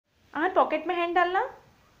आहान pocket में hand डालना।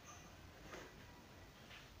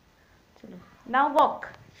 चलो नाउ वॉक,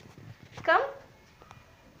 कम।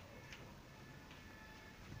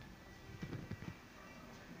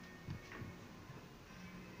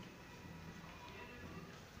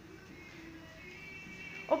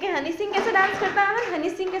 ओके, हनी सिंह कैसे डांस करता है? हनी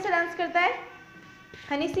सिंह कैसे डांस करता है?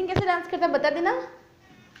 हनी सिंह कैसे डांस करता है बता देना।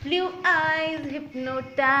 ब्लू आइज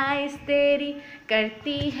हिप्नोटाइज तेरी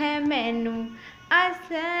करती है मैनू,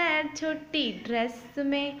 असर छोटी ड्रेस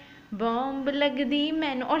में बॉम्ब लग दी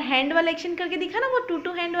मैनू। और हैंड वाला एक्शन करके दिखा ना, वो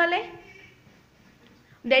टू हैंड वाले।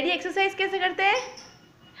 डैडी एक्सरसाइज कैसे करते हैं?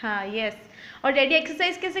 हाँ यस। और डैडी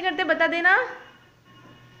एक्सरसाइज कैसे करते हैं बता देना।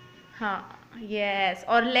 हाँ यस।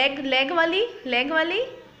 और लेग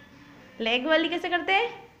वाली कैसे करते हैं?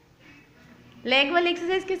 लेग वाली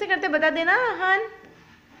एक्सरसाइज कैसे करते हैं बता देना आहान।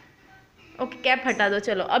 ओके कैप हटा दो।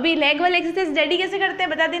 चलो अभी लेग वाली एक्सरसाइज डैडी कैसे करते हैं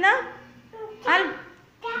बता देना। आहान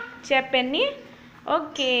चैप पहननी है?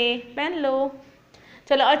 ओके पहन लो।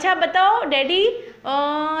 चलो अच्छा बताओ डैडी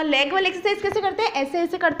लेग वाली एक्सरसाइज कैसे करते हैं? ऐसे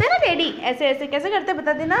ऐसे करते हैं ना डैडी, ऐसे ऐसे कैसे करते हैं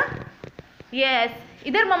बता देना। यस,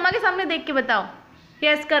 इधर मम्मा के सामने देख के बताओ।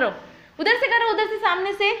 यस करो, उधर से करो, उधर से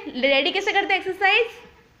सामने से। डैडी कैसे करते हैं एक्सरसाइज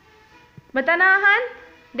बताना आहान।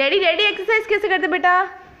 डैडी एक्सरसाइज कैसे करते बेटा?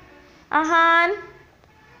 आहान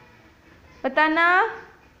बताना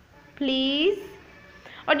प्लीज।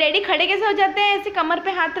 और डैडी खड़े कैसे हो जाते हैं? ऐसे कमर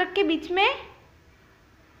पे हाथ रख के बीच में।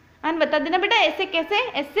 आहान बता देना बेटा, ऐसे कैसे?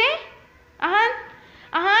 ऐसे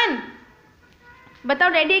आहान बताओ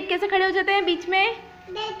डैडी कैसे खड़े हो जाते हैं बीच में?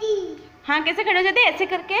 डैडी हाँ कैसे खड़े हो जाते हैं? ऐसे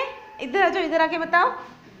करके। इधर आ जाओ, इधर आके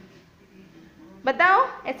बताओ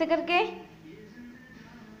ऐसे करके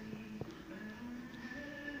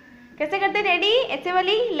कैसे करते डैडी? ऐसे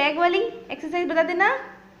वाली लेग वाली एक्सरसाइज बता देना।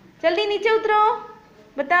 जल्दी नीचे उतरो,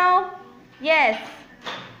 बताओ। यस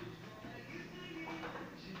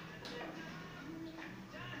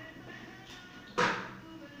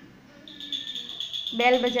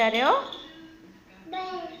बेल बजा रहे हो?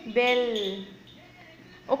 Bell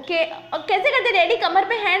okay. और कैसे करते डैडी? कमर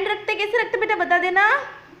पे हैंड रखते कैसे रखते बेटा बता देना।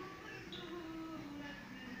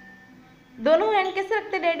 दोनों हैंड कैसे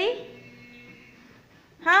रखते डैडी?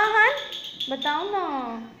 हाँ हाँ बताओ ना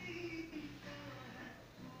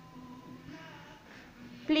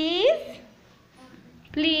प्लीज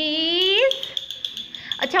प्लीज।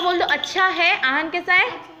 अच्छा बोल दो, अच्छा है। आहान कैसा है?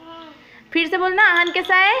 फिर से बोलना, आहान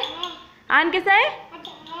कैसा है? आहान कैसा है?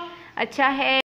 अच्छा है।